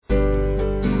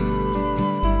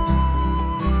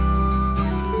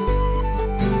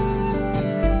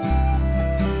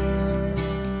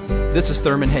This is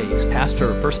Thurman Hayes, pastor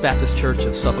of First Baptist Church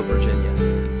of Suffolk,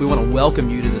 Virginia. We want to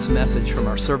welcome you to this message from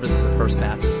our services at First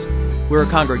Baptist. We're a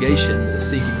congregation that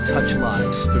is seeking to touch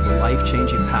lives through the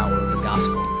life-changing power of the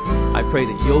gospel. I pray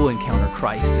that you'll encounter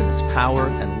Christ in His power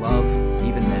and love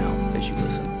even now as you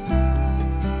listen.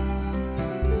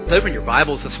 Open your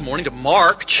Bibles this morning to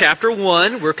Mark chapter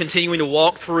 1. We're continuing to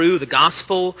walk through the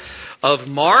Gospel of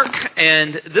Mark,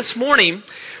 and this morning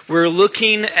we're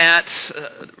looking at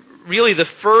really the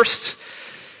first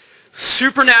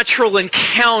supernatural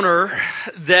encounter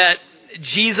that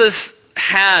Jesus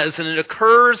has, and it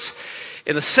occurs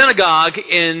in the synagogue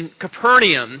in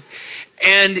Capernaum,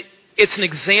 and it's an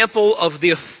example of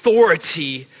the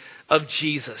authority of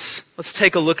Jesus. Let's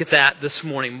take a look at that this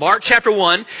morning. Mark chapter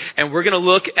 1, and we're going to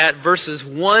look at verses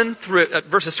 21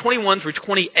 through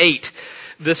 28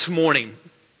 this morning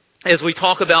as we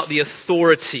talk about the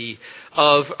authority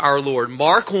of our Lord.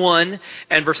 Mark 1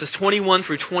 and verses 21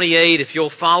 through 28, if you'll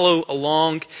follow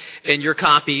along in your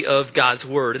copy of God's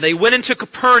Word. And they went into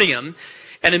Capernaum,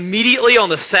 and immediately on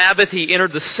the Sabbath he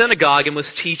entered the synagogue and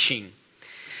was teaching.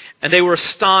 And they were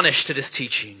astonished at his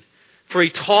teaching, for he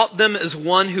taught them as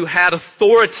one who had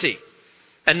authority,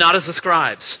 and not as the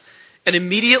scribes. And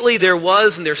immediately there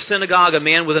was in their synagogue a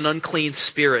man with an unclean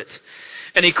spirit.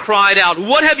 And he cried out,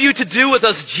 "What have you to do with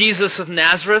us, Jesus of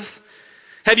Nazareth?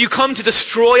 Have you come to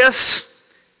destroy us?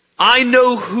 I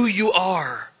know who you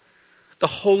are, the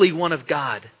Holy One of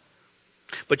God."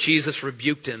 But Jesus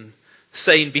rebuked him,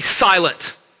 saying, "Be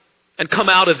silent and come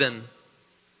out of him."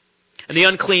 And the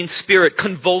unclean spirit,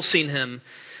 convulsing him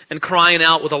and crying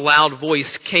out with a loud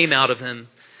voice, came out of him.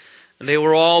 And they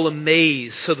were all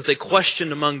amazed, so that they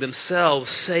questioned among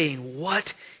themselves, saying,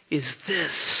 "What is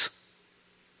this?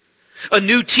 A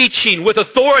new teaching with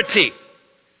authority.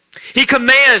 He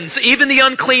commands even the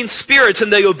unclean spirits,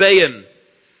 and they obey him."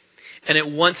 And at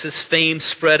once his fame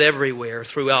spread everywhere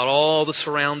throughout all the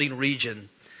surrounding region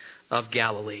of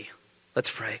Galilee. Let's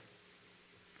pray.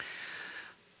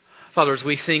 Father, as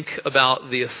we think about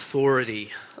the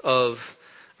authority of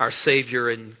our Savior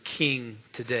and King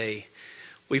today,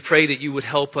 we pray that you would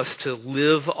help us to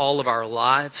live all of our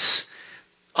lives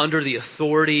under the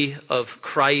authority of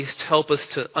Christ. Help us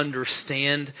to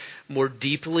understand more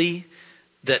deeply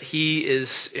that He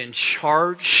is in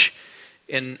charge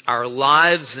in our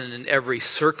lives and in every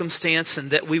circumstance,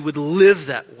 and that we would live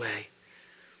that way,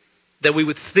 that we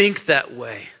would think that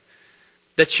way,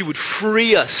 that you would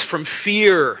free us from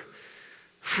fear,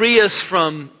 free us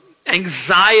from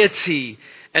anxiety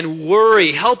and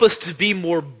worry. Help us to be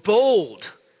more bold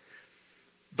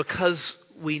because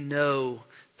we know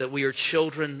that we are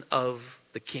children of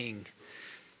the King,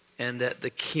 and that the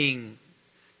King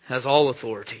has all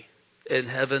authority in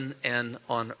heaven and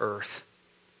on earth.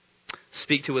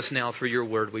 Speak to us now through your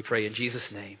word, we pray in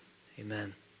Jesus' name.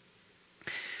 Amen.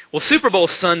 Well, Super Bowl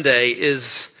Sunday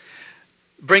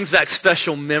brings back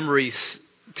special memories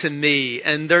to me,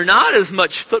 and they're not as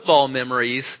much football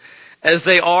memories as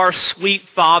they are sweet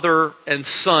father and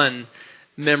son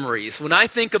memories. When I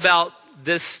think about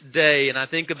this day and I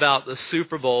think about the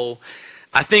Super Bowl,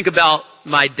 I think about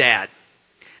my dad,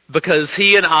 because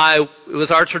he and it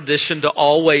was our tradition to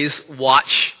always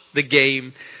watch the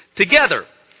game together.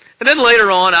 And then later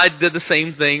on, I did the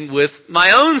same thing with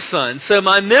my own son. So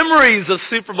my memories of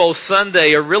Super Bowl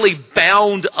Sunday are really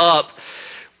bound up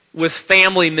with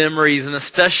family memories, and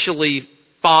especially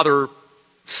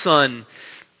father-son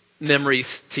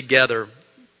memories together.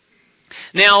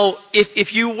 Now,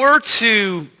 if you were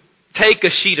to take a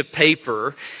sheet of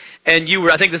paper, and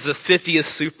I think this is the 50th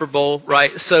Super Bowl,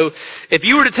 right? So if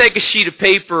you were to take a sheet of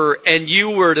paper and you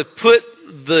were to put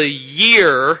the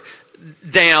year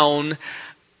down,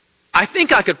 I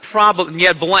think I could probably, you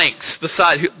had blanks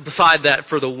beside that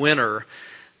for the winner.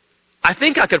 I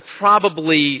think I could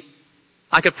probably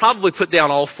put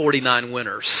down all 49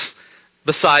 winners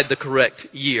beside the correct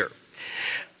year.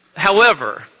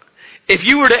 However, if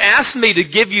you were to ask me to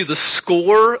give you the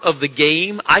score of the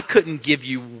game, I couldn't give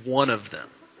you one of them.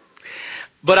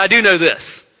 But I do know this.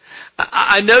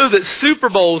 I know that Super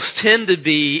Bowls tend to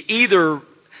be either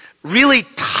really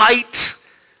tight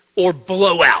or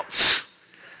blowouts.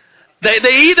 They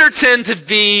either tend to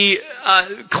be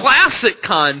classic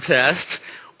contests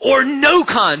or no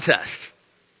contest.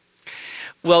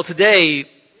 Well, today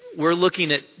we're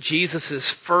looking at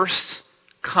Jesus' first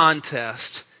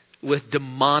contest with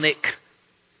demonic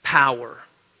power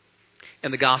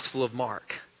in the Gospel of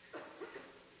Mark.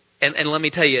 And let me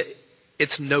tell you,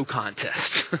 it's no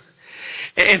contest.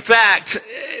 In fact,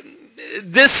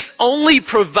 this only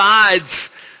provides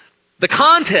the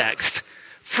context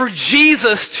for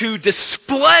Jesus to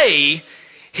display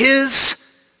his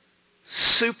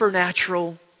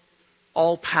supernatural,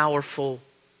 all-powerful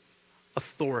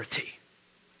authority.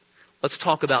 Let's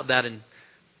talk about that and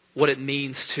what it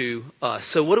means to us.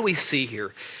 So what do we see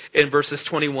here in verses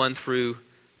 21 through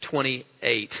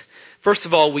 28? First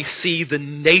of all, we see the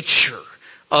nature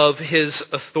of His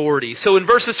authority. So in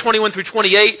verses 21 through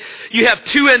 28, you have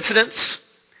two incidents,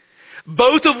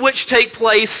 both of which take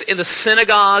place in the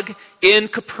synagogue in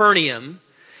Capernaum.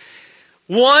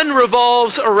 One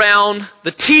revolves around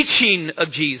the teaching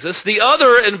of Jesus. The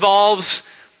other involves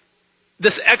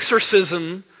this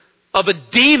exorcism of a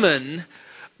demon.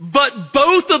 But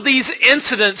both of these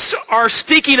incidents are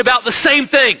speaking about the same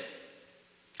thing.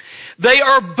 They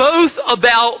are both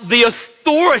about the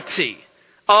authority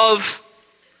of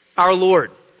our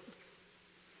Lord.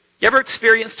 You ever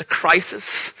experienced a crisis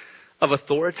of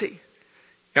authority?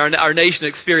 Our nation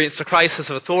experienced a crisis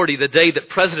of authority the day that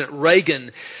President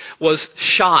Reagan was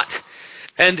shot.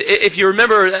 And if you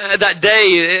remember that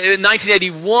day in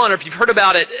 1981, or if you've heard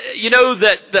about it, you know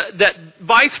that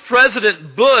Vice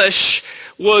President Bush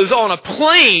was on a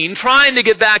plane trying to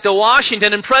get back to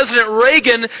Washington, and President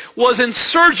Reagan was in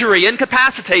surgery,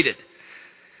 incapacitated.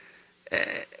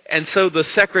 And so the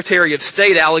Secretary of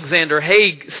State, Alexander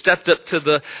Haig, stepped up to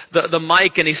the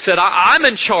mic and he said, I'm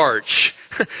in charge.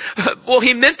 Well,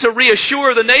 he meant to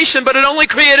reassure the nation, but it only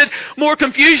created more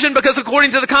confusion because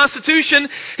according to the Constitution,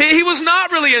 he was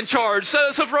not really in charge.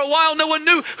 So for a while, no one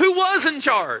knew who was in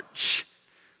charge.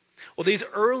 Well, these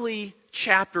early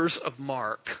chapters of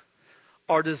Mark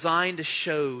are designed to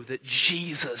show that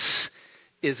Jesus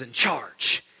is in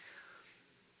charge.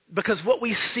 Because what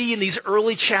we see in these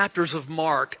early chapters of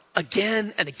Mark,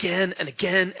 again and again and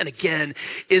again and again,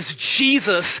 is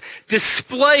Jesus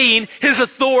displaying His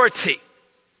authority.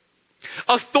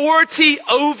 Authority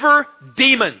over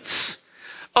demons.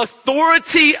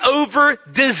 Authority over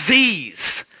disease.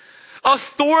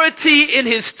 Authority in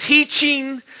His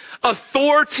teaching.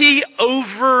 Authority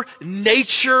over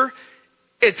nature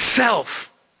itself.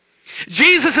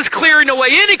 Jesus is clearing away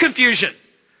any confusion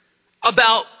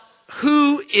about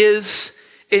who is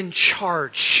in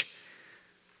charge.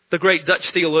 The great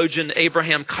Dutch theologian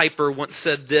Abraham Kuyper once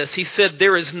said this. He said,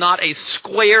 there is not a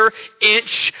square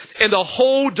inch in the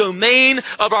whole domain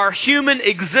of our human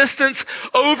existence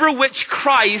over which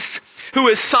Christ, who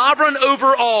is sovereign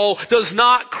over all, does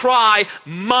not cry,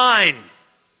 mine.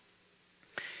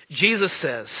 Jesus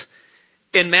says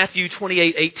in Matthew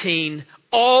 28:18,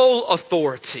 all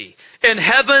authority in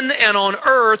heaven and on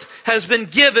earth has been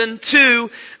given to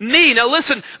me. Now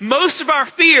listen, most of our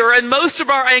fear and most of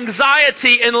our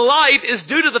anxiety in life is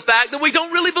due to the fact that we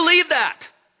don't really believe that.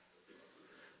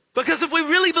 Because if we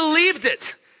really believed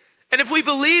it, and if we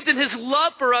believed in His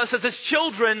love for us as His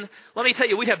children, let me tell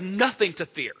you, we'd have nothing to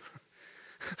fear.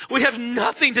 We have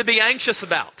nothing to be anxious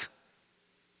about.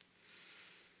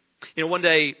 You know, one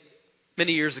day,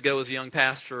 many years ago as a young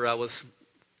pastor, I was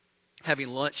having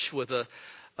lunch with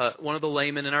one of the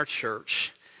laymen in our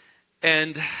church.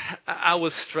 And I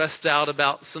was stressed out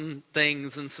about some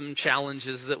things and some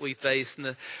challenges that we face in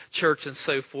the church and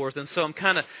so forth. And so I'm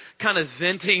kind of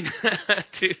venting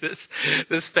to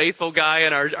this faithful guy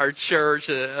in our church,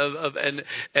 and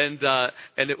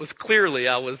it was clearly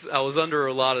I was under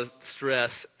a lot of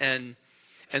stress, and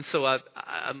so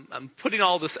I'm putting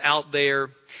all this out there,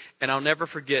 and I'll never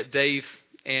forget Dave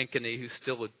Ankeny, who's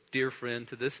still a dear friend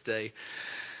to this day.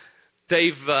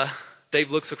 Dave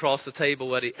looks across the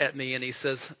table at me and he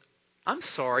says, I'm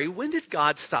sorry, when did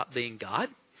God stop being God?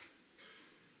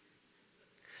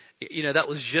 You know, that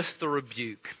was just the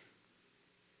rebuke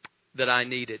that I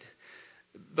needed.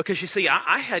 Because you see,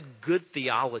 I had good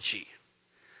theology.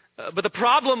 But the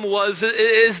problem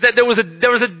is that there was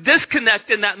a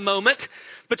disconnect in that moment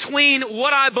between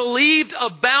what I believed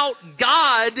about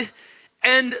God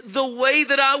and the way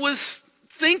that I was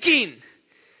thinking.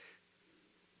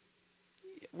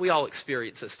 We all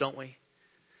experience this, don't we?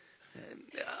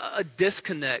 A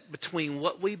disconnect between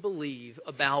what we believe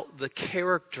about the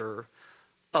character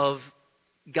of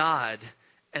God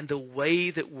and the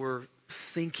way that we're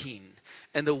thinking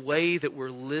and the way that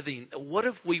we're living. What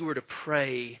if we were to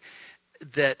pray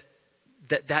that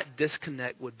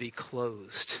disconnect would be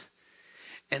closed?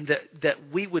 And that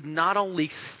we would not only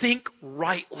think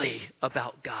rightly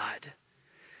about God,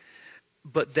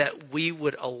 but that we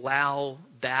would allow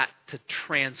that to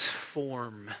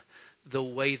transform the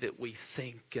way that we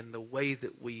think and the way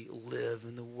that we live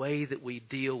and the way that we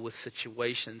deal with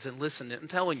situations. And listen, I'm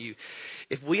telling you,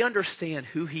 if we understand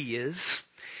who He is,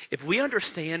 if we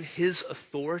understand His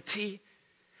authority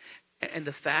and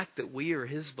the fact that we are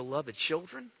His beloved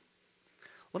children,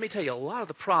 let me tell you, a lot of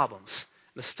the problems,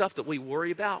 the stuff that we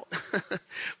worry about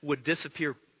would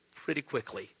disappear pretty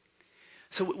quickly.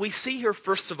 So we see here,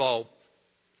 first of all,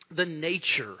 the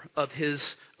nature of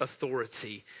his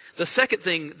authority. The second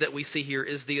thing that we see here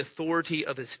is the authority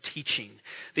of his teaching.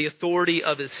 The authority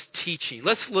of his teaching.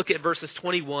 Let's look at verses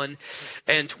 21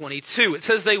 and 22. It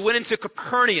says, they went into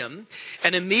Capernaum,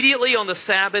 and immediately on the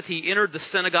Sabbath he entered the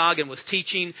synagogue and was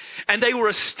teaching, and they were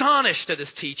astonished at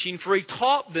his teaching, for he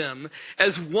taught them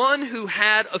as one who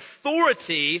had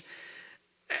authority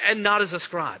and not as the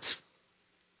scribes.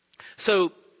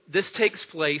 So this takes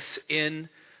place in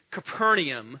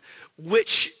Capernaum,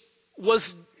 which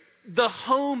was the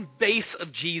home base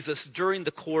of Jesus during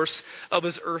the course of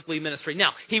his earthly ministry.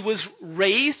 Now, he was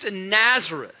raised in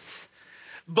Nazareth,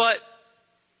 but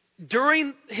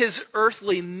during his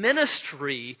earthly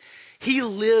ministry, he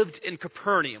lived in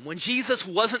Capernaum. When Jesus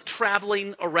wasn't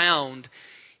traveling around,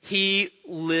 he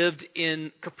lived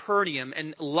in Capernaum,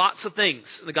 and lots of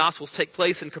things in the Gospels take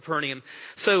place in Capernaum.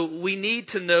 So we need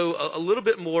to know a little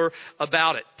bit more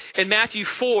about it. In Matthew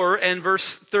 4 and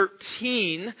verse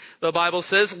 13, the Bible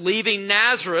says, leaving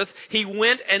Nazareth, he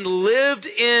went and lived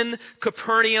in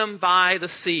Capernaum by the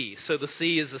sea. So the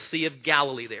sea is the Sea of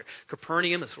Galilee there.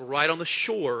 Capernaum is right on the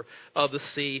shore of the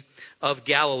Sea of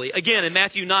Galilee. Again, in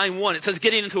Matthew 9:1, it says,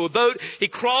 getting into a boat, he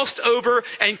crossed over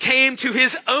and came to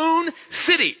his own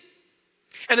city.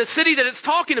 And the city that it's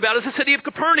talking about is the city of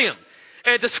Capernaum.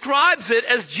 And it describes it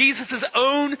as Jesus'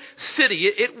 own city.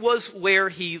 It was where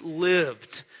he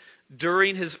lived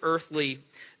during his earthly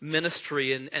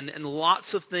ministry. And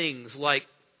lots of things like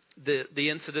the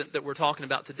incident that we're talking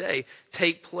about today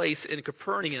take place in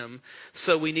Capernaum.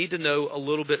 So we need to know a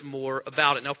little bit more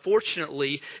about it. Now,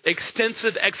 fortunately,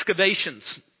 extensive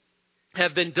excavations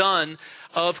have been done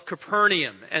of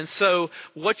Capernaum. And so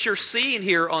what you're seeing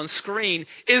here on screen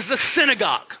is the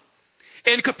synagogue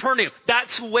in Capernaum.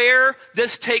 That's where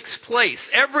this takes place.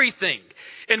 Everything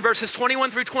in verses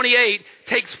 21 through 28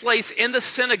 takes place in the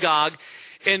synagogue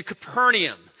in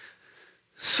Capernaum.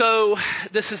 So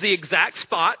this is the exact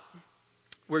spot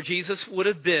where Jesus would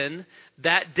have been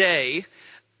that day.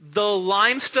 The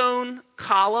limestone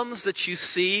columns that you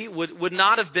see would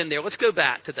not have been there. Let's go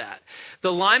back to that.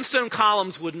 The limestone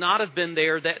columns would not have been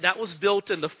there. That was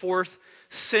built in the 4th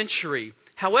century.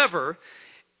 However,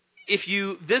 if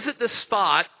you visit this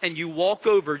spot and you walk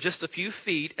over just a few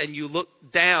feet and you look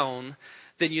down,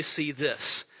 then you see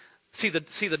this. See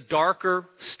the darker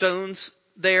stones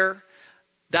there?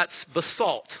 That's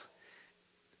basalt.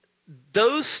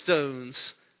 Those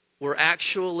stones were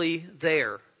actually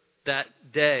there that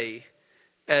day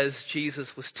as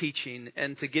Jesus was teaching.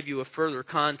 And to give you a further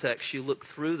context, you look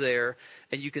through there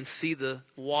and you can see the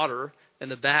water in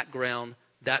the background.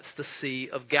 That's the Sea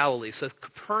of Galilee. So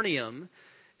Capernaum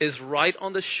is right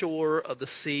on the shore of the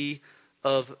Sea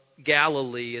of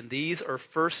Galilee. And these are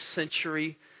 1st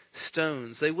century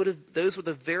stones. Those were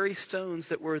the very stones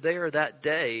that were there that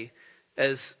day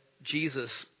as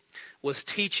Jesus was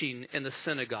teaching in the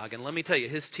synagogue. And let me tell you,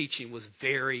 his teaching was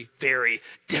very, very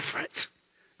different.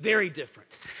 Very different.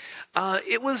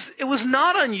 It was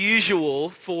not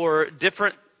unusual for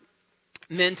different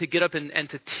men to get up and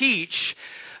to teach,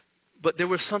 but there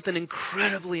was something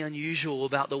incredibly unusual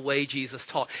about the way Jesus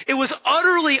taught. It was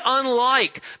utterly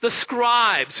unlike the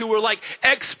scribes who were like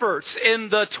experts in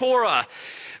the Torah.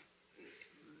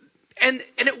 And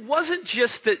it wasn't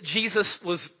just that Jesus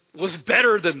was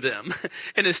better than them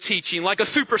in his teaching, like a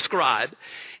super scribe.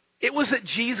 It was that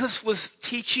Jesus was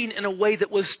teaching in a way that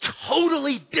was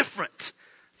totally different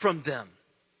from them.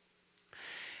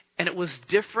 And it was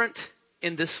different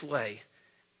in this way.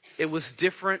 It was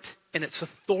different in its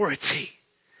authority.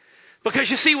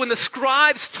 Because you see, when the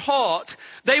scribes taught,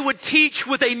 they would teach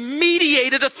with a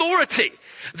mediated authority.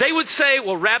 They would say,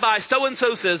 well, Rabbi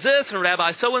so-and-so says this, and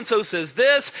Rabbi so-and-so says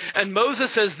this, and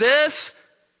Moses says this.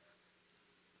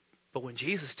 But when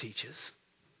Jesus teaches,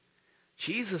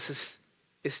 Jesus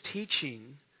is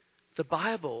teaching the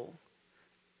Bible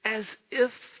as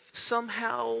if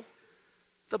somehow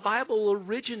the Bible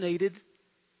originated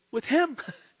with him.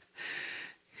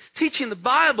 He's teaching the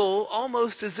Bible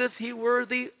almost as if he were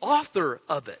the author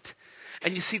of it.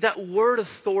 And you see, that word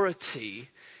authority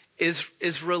is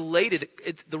related.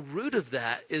 The root of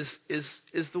that is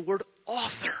the word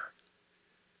author.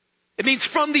 It means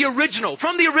from the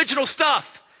original stuff.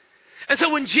 And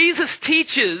so when Jesus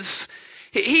teaches,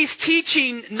 he's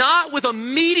teaching not with a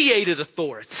mediated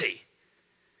authority.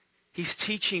 He's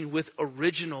teaching with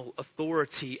original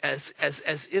authority as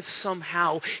if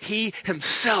somehow he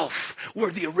himself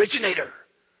were the originator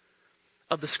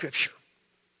of the Scripture.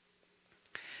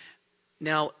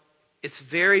 Now, it's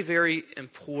very, very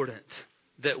important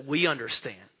that we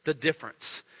understand the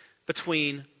difference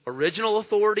between original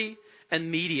authority and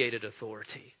mediated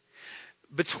authority.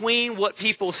 Between what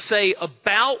people say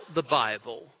about the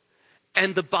Bible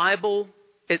and the Bible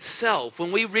itself.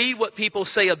 When we read what people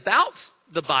say about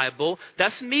the Bible,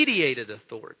 that's mediated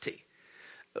authority.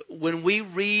 When we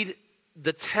read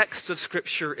the text of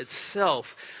Scripture itself,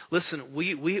 listen,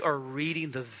 we are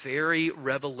reading the very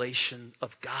revelation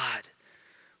of God.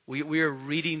 We are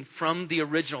reading from the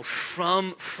original,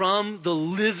 from the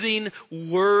living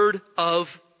Word of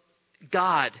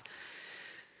God.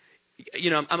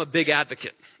 You know, I'm a big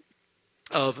advocate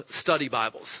of study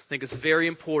Bibles. I think it's very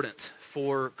important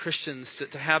for Christians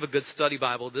to have a good study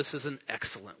Bible. This is an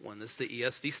excellent one. This is the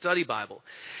ESV Study Bible.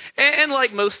 And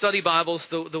like most study Bibles,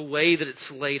 the way that it's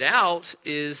laid out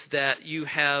is that you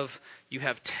have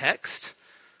text,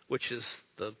 which is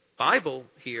the Bible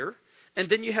here, and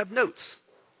then you have notes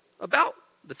about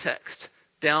the text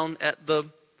down at the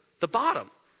bottom.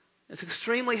 It's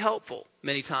extremely helpful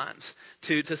many times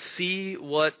to see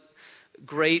what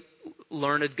great,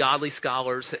 learned, godly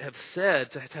scholars have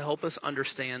said to help us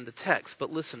understand the text.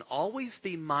 But listen, always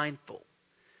be mindful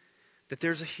that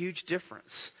there's a huge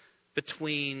difference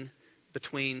between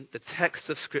the text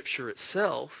of Scripture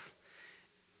itself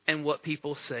and what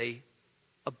people say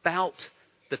about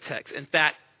the text. In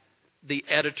fact, the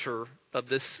editor of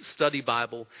this study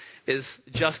Bible is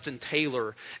Justin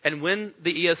Taylor. And when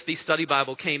the ESV Study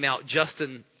Bible came out,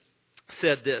 Justin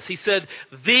said this. He said,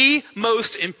 the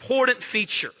most important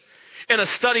feature in a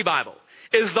study Bible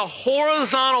is the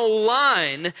horizontal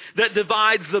line that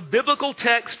divides the biblical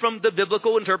text from the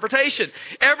biblical interpretation.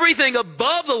 Everything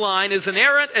above the line is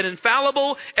inerrant and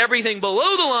infallible. Everything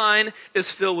below the line is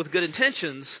filled with good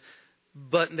intentions,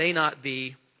 but may not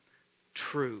be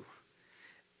true.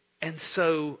 And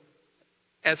so,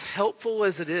 as helpful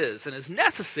as it is, and as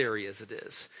necessary as it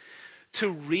is, to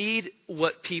read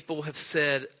what people have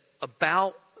said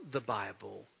about the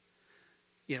Bible,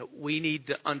 you know, we need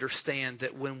to understand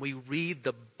that when we read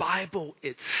the Bible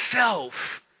itself,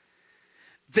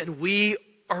 then we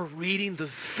are reading the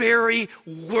very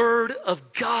Word of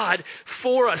God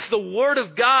for us. The Word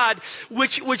of God,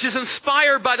 which is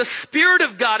inspired by the Spirit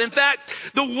of God. In fact,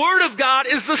 the Word of God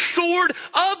is the sword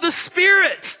of the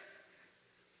Spirit.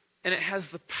 And it has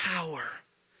the power,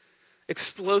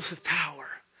 explosive power,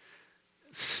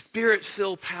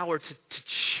 Spirit-filled power to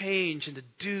change and to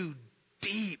do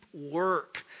deep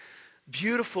work,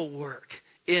 beautiful work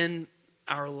in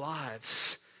our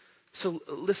lives. So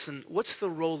listen, what's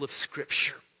the role of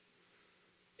Scripture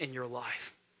in your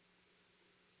life?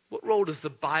 What role does the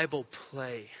Bible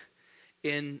play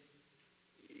in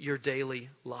your daily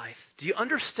life? Do you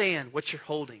understand what you're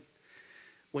holding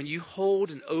when you hold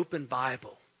an open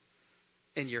Bible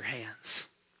in your hands?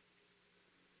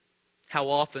 How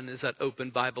often is that open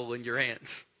Bible in your hands?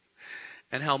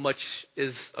 And how much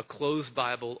is a closed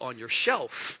Bible on your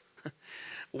shelf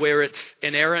where it's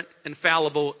inerrant,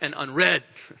 infallible, and unread?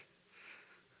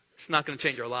 It's not going to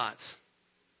change our lives.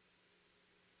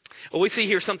 Well, we see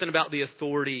here something about the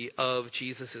authority of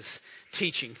Jesus'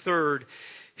 teaching. Third,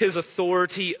 his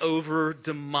authority over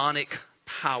demonic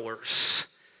powers.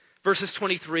 Verses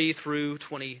 23 through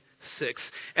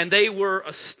 26. And they were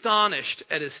astonished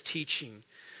at his teaching,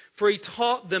 for he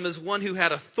taught them as one who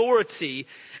had authority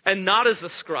and not as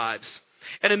the scribes.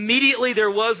 And immediately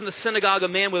there was in the synagogue a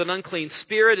man with an unclean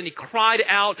spirit, and he cried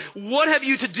out, "What have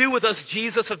you to do with us,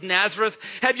 Jesus of Nazareth?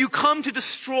 Have you come to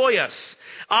destroy us?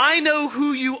 I know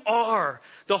who you are,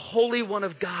 the Holy One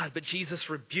of God." But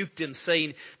Jesus rebuked him,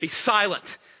 saying, "Be silent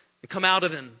and come out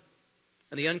of him."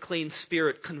 And the unclean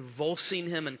spirit, convulsing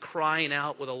him and crying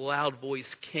out with a loud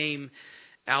voice, came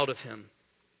out of him.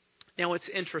 Now it's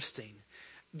interesting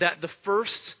that the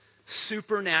first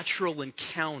supernatural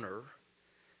encounter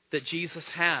that Jesus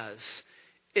has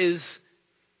is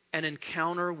an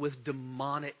encounter with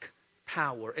demonic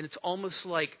power. And it's almost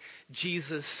like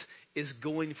Jesus is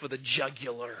going for the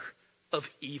jugular of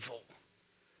evil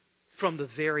from the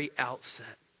very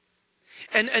outset.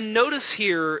 And notice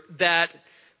here that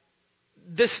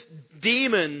this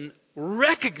demon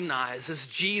recognizes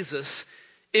Jesus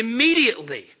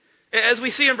immediately. As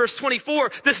we see in verse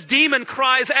 24, this demon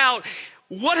cries out,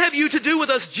 "What have you to do with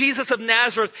us, Jesus of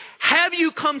Nazareth? Have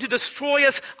you come to destroy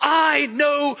us? I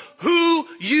know who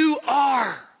you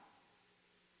are."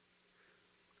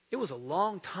 It was a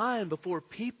long time before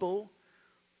people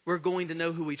were going to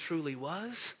know who he truly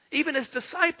was. Even his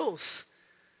disciples,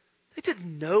 they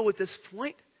didn't know at this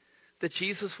point that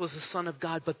Jesus was the Son of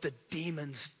God, but the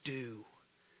demons do.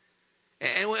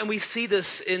 And we see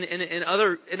this in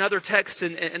other texts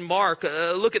in Mark.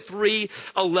 Look at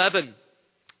 3:11.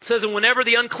 It says, and whenever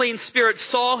the unclean spirits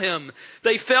saw him,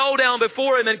 they fell down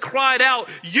before him and cried out,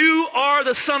 "You are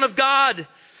the Son of God."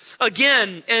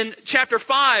 Again, in chapter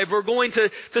 5, we're going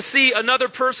to see another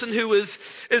person who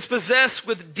is possessed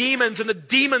with demons, and the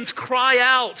demons cry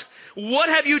out, "What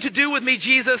have you to do with me,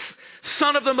 Jesus,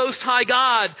 Son of the Most High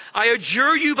God? I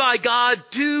adjure you by God,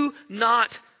 do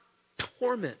not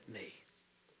torment me."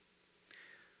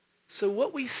 So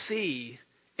what we see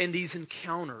in these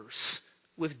encounters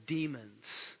with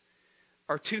demons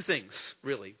are two things,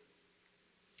 really.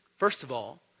 First of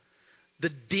all, the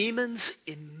demons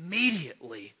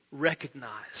immediately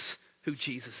recognize who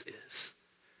Jesus is.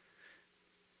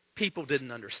 People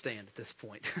didn't understand at this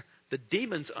point. The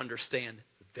demons understand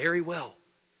very well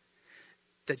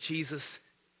that Jesus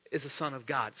is the Son of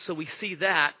God. So we see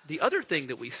that. The other thing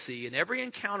that we see in every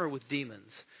encounter with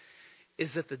demons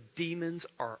is that the demons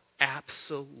are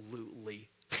absolutely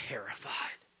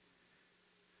terrified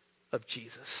of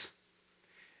Jesus,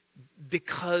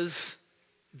 because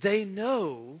they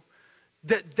know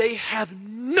that they have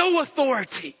no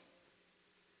authority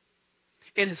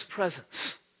in His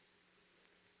presence.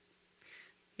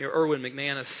 You know, Erwin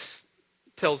McManus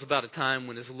tells about a time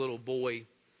when, as a little boy,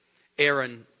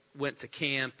 Aaron went to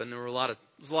camp, and there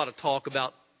was a lot of talk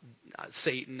about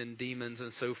Satan and demons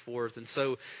and so forth. And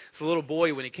so, as a little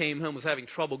boy, when he came home, was having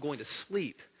trouble going to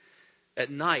sleep at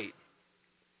night.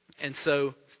 And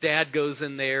so his dad goes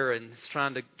in there and is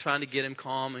trying to get him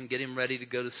calm and get him ready to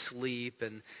go to sleep.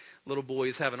 And little boy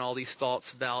is having all these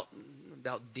thoughts about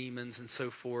demons and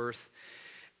so forth.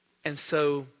 And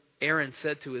so Aaron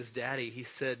said to his daddy, he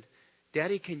said,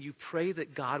 "Daddy, can you pray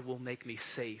that God will make me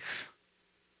safe?"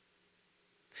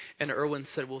 And Erwin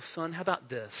said, "Well, son, how about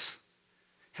this?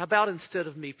 How about instead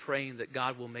of me praying that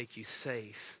God will make you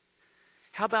safe,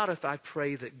 how about if I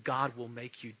pray that God will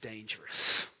make you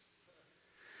dangerous?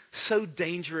 So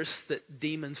dangerous that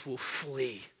demons will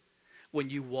flee when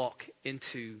you walk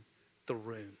into the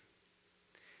room."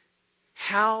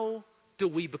 How do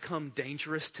we become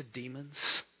dangerous to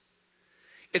demons?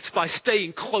 It's by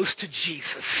staying close to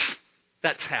Jesus.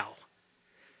 That's how.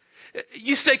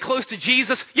 You stay close to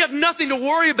Jesus, you have nothing to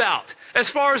worry about as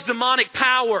far as demonic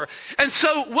power. And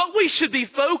so what we should be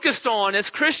focused on as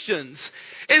Christians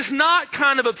is not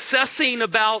kind of obsessing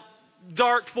about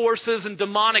dark forces and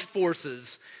demonic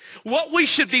forces. What we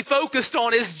should be focused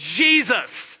on is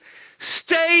Jesus.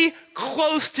 Stay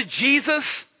close to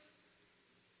Jesus.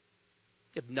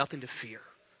 You have nothing to fear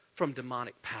from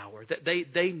demonic power.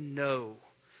 They know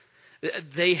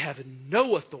they have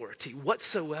no authority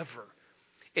whatsoever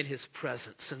in His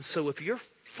presence. And so if you're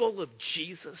full of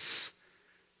Jesus,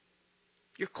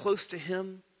 you're close to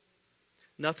Him,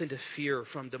 nothing to fear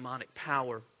from demonic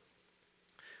power.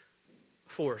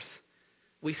 Fourth,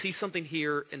 we see something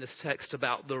here in this text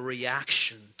about the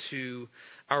reaction to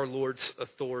our Lord's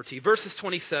authority. Verses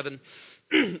 27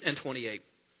 and 28.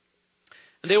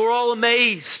 And they were all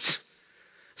amazed.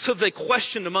 So they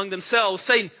questioned among themselves,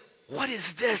 saying, "What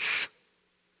is this?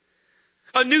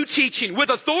 A new teaching with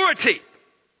authority.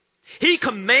 He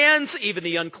commands even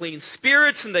the unclean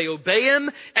spirits, and they obey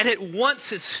Him. And at once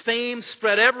His fame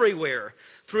spread everywhere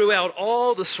throughout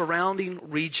all the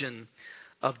surrounding region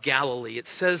of Galilee." It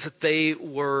says that they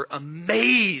were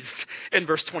amazed in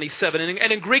verse 27.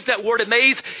 And in Greek, that word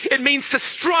amazed, it means to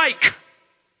strike.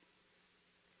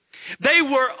 They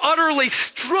were utterly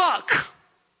struck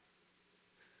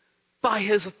by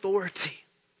His authority.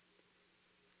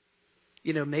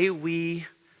 You know, may we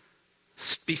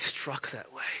be struck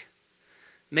that way.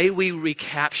 May we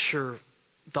recapture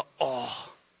the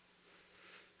awe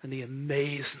and the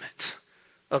amazement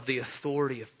of the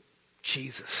authority of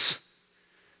Jesus.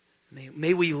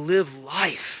 May we live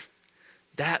life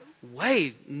that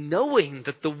way, knowing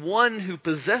that the one who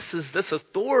possesses this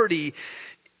authority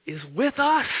is with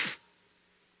us.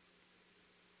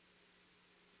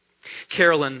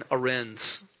 Carolyn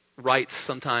Arends writes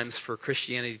sometimes for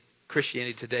Christianity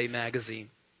Today magazine.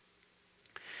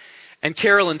 And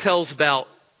Carolyn tells about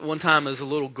one time as a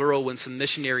little girl when some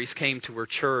missionaries came to her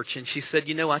church, and she said,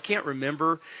 "You know, I can't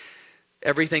remember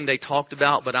everything they talked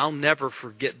about, but I'll never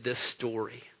forget this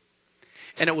story."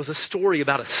 And it was a story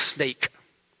about a snake.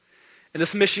 And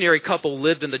this missionary couple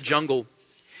lived in the jungle.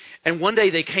 And one day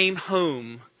they came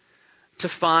home to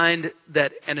find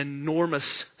that an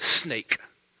enormous snake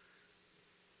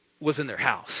was in their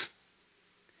house.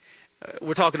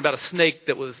 We're talking about a snake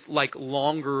that was like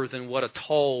longer than what a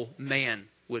tall man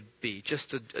would be.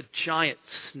 Just a giant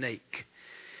snake.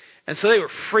 And so they were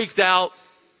freaked out.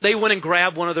 They went and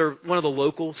grabbed one of the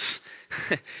locals.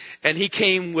 And he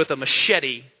came with a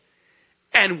machete.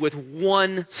 And with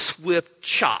one swift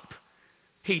chop,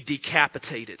 he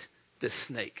decapitated this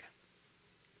snake.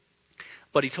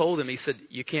 But he told them, he said,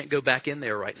 you can't go back in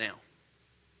there right now.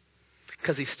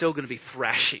 Because he's still going to be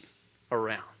thrashing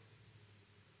around.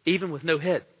 Even with no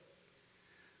head.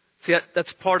 See,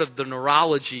 that's part of the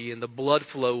neurology and the blood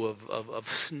flow of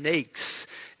snakes,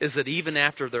 is that even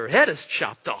after their head is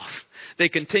chopped off, they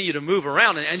continue to move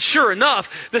around. And sure enough,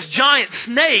 this giant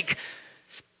snake,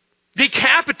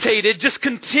 decapitated, just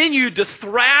continued to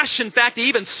thrash. In fact, he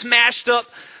even smashed up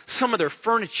some of their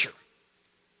furniture.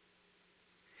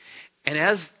 And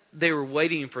as they were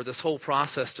waiting for this whole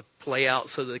process to play out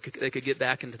so that they could get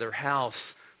back into their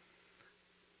house,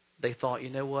 they thought,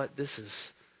 you know what, this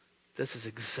is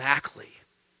exactly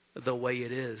the way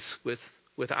it is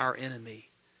with our enemy.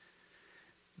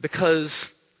 Because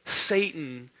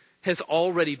Satan has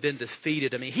already been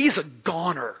defeated. I mean, he's a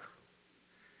goner.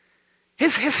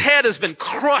 His head has been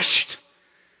crushed.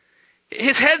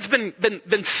 His head's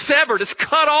been severed. It's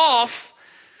cut off.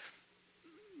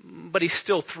 But he's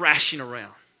still thrashing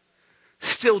around.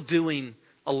 Still doing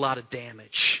a lot of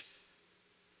damage.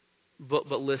 But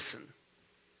listen.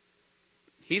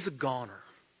 He's a goner.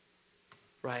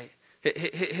 Right?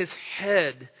 His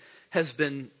head has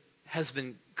been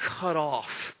cut off.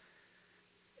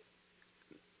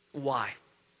 Why?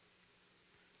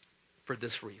 For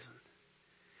this reason.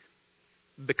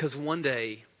 Because one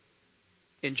day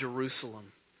in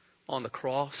Jerusalem on the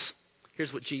cross,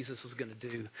 here's what Jesus was going to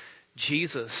do.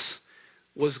 Jesus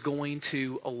was going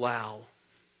to allow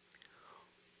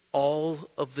all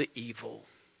of the evil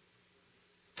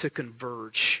to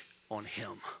converge on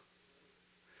him.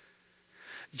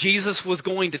 Jesus was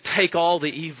going to take all the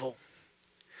evil.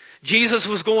 Jesus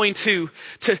was going to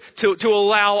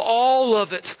allow all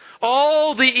of it,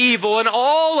 all the evil and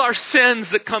all our sins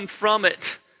that come from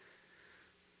it,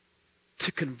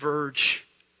 to converge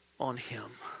on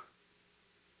him.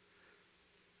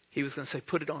 He was going to say,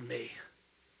 put it on me,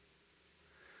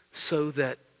 so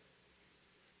that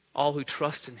all who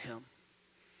trust in him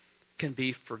can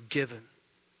be forgiven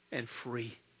and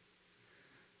free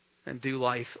and do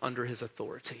life under his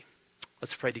authority.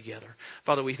 Let's pray together.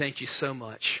 Father, we thank you so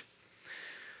much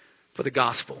for the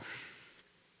gospel.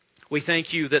 We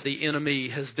thank you that the enemy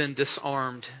has been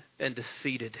disarmed and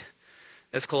defeated,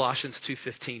 as Colossians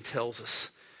 2:15 tells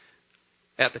us,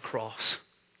 at the cross.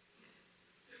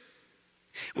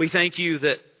 We thank you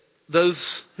that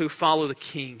those who follow the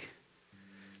King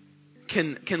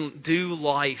can do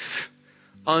life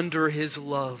under his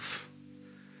love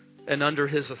and under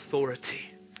his authority.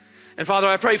 And Father,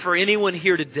 I pray for anyone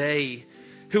here today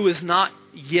who has not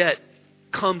yet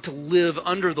come to live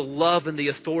under the love and the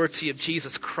authority of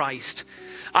Jesus Christ.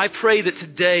 I pray that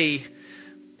today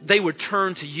they would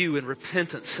turn to you in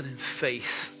repentance and in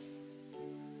faith,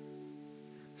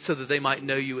 so that they might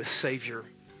know you as Savior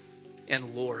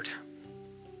and Lord.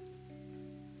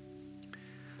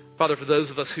 Father, for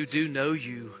those of us who do know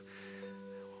you,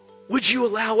 would you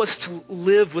allow us to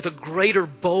live with a greater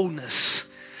boldness,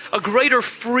 a greater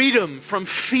freedom from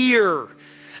fear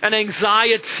and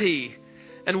anxiety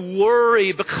and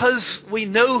worry, because we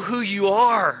know who you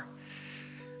are.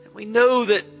 We know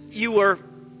that you are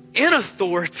in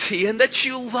authority and that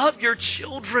you love your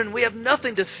children. We have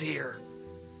nothing to fear.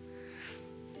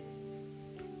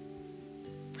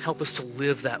 Help us to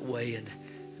live that way and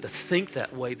to think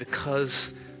that way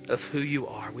because of who you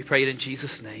are. We pray it in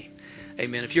Jesus' name.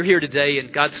 Amen. If you're here today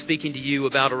and God's speaking to you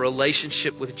about a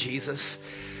relationship with Jesus,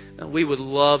 we would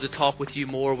love to talk with you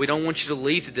more. We don't want you to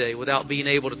leave today without being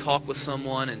able to talk with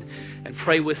someone and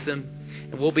pray with them.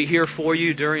 And we'll be here for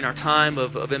you during our time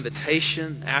of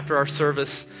invitation after our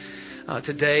service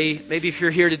today. Maybe if you're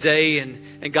here today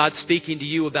and God's speaking to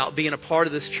you about being a part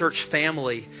of this church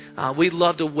family, we'd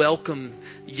love to welcome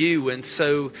you. And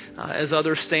so as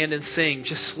others stand and sing,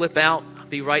 just slip out. I'll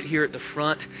be right here at the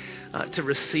front to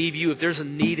receive you. If there's a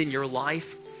need in your life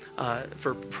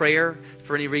for prayer,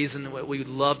 for any reason, we would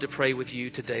love to pray with you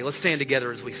today. Let's stand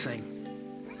together as we sing.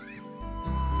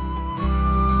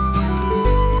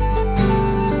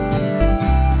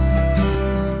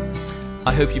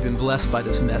 I hope you've been blessed by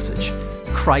this message.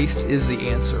 Christ is the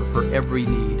answer for every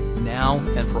need, now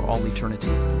and for all eternity.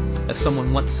 As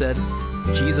someone once said,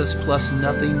 Jesus plus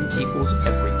nothing equals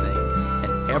everything,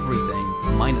 and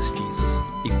everything minus Jesus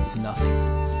equals nothing.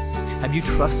 Have you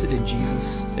trusted in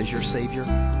Jesus as your Savior?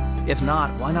 If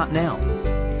not, why not now?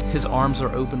 His arms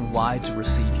are open wide to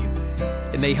receive you.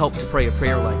 It may help to pray a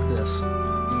prayer like this.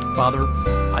 Father,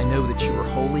 I know that you are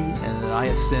holy and that I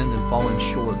have sinned and fallen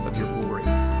short of your glory.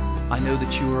 I know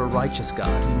that you are a righteous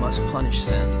God who must punish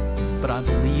sin, but I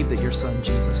believe that your Son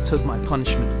Jesus took my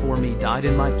punishment for me, died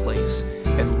in my place,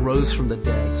 and rose from the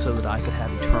dead so that I could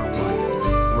have eternal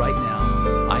life. Right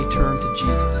now, I turn to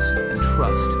Jesus and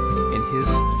trust in His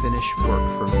finished work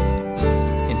for me.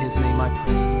 In His name I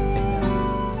pray.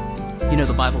 Amen. You know,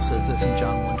 the Bible says this in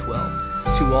John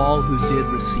 1:12. To all who did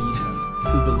receive Him,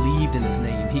 who believed in His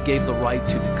name, He gave the right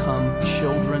to become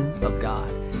children of God.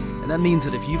 And that means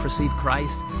that if you've received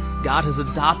Christ, God has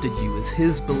adopted you as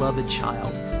His beloved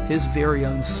child, His very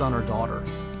own son or daughter.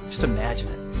 Just imagine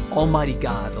it. Almighty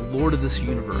God, the Lord of this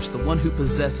universe, the one who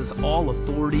possesses all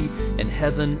authority in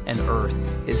heaven and earth,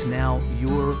 is now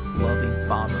your loving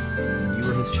Father, and you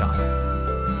are His child.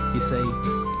 You say,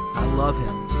 I love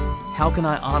Him. How can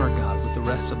I honor God with the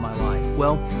rest of my life?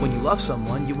 Well, when you love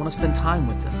someone, you want to spend time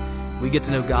with them. We get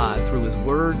to know God through His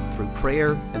Word, through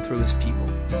prayer, and through His people.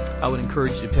 I would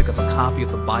encourage you to pick up a copy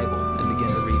of the Bible and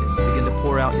begin to read it. Begin to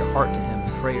pour out your heart to Him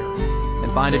in prayer.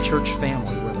 And find a church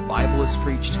family where the Bible is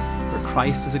preached, where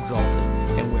Christ is exalted,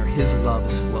 and where His love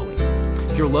is flowing.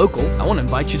 If you're local, I want to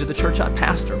invite you to the church I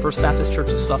pastor, First Baptist Church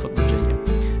of Suffolk, Virginia.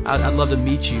 I'd love to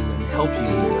meet you and help you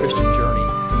in your Christian journey.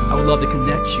 I would love to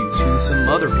connect you to some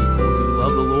other people who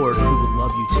love the Lord and who would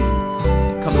love you too.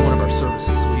 Come to one of our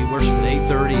services. We worship at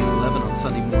 8:30 and 11 on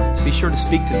Sunday mornings. Be sure to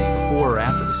speak to me before or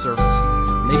after the service.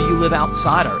 Maybe you live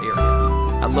outside our area.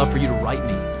 I'd love for you to write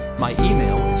me. My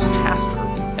email is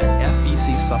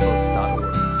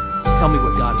pastor@fbcsuffolk.org. Tell me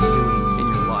what God is doing in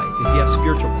your life. If you have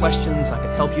spiritual questions I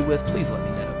can help you with, please let me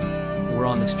know. We're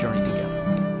on this journey together.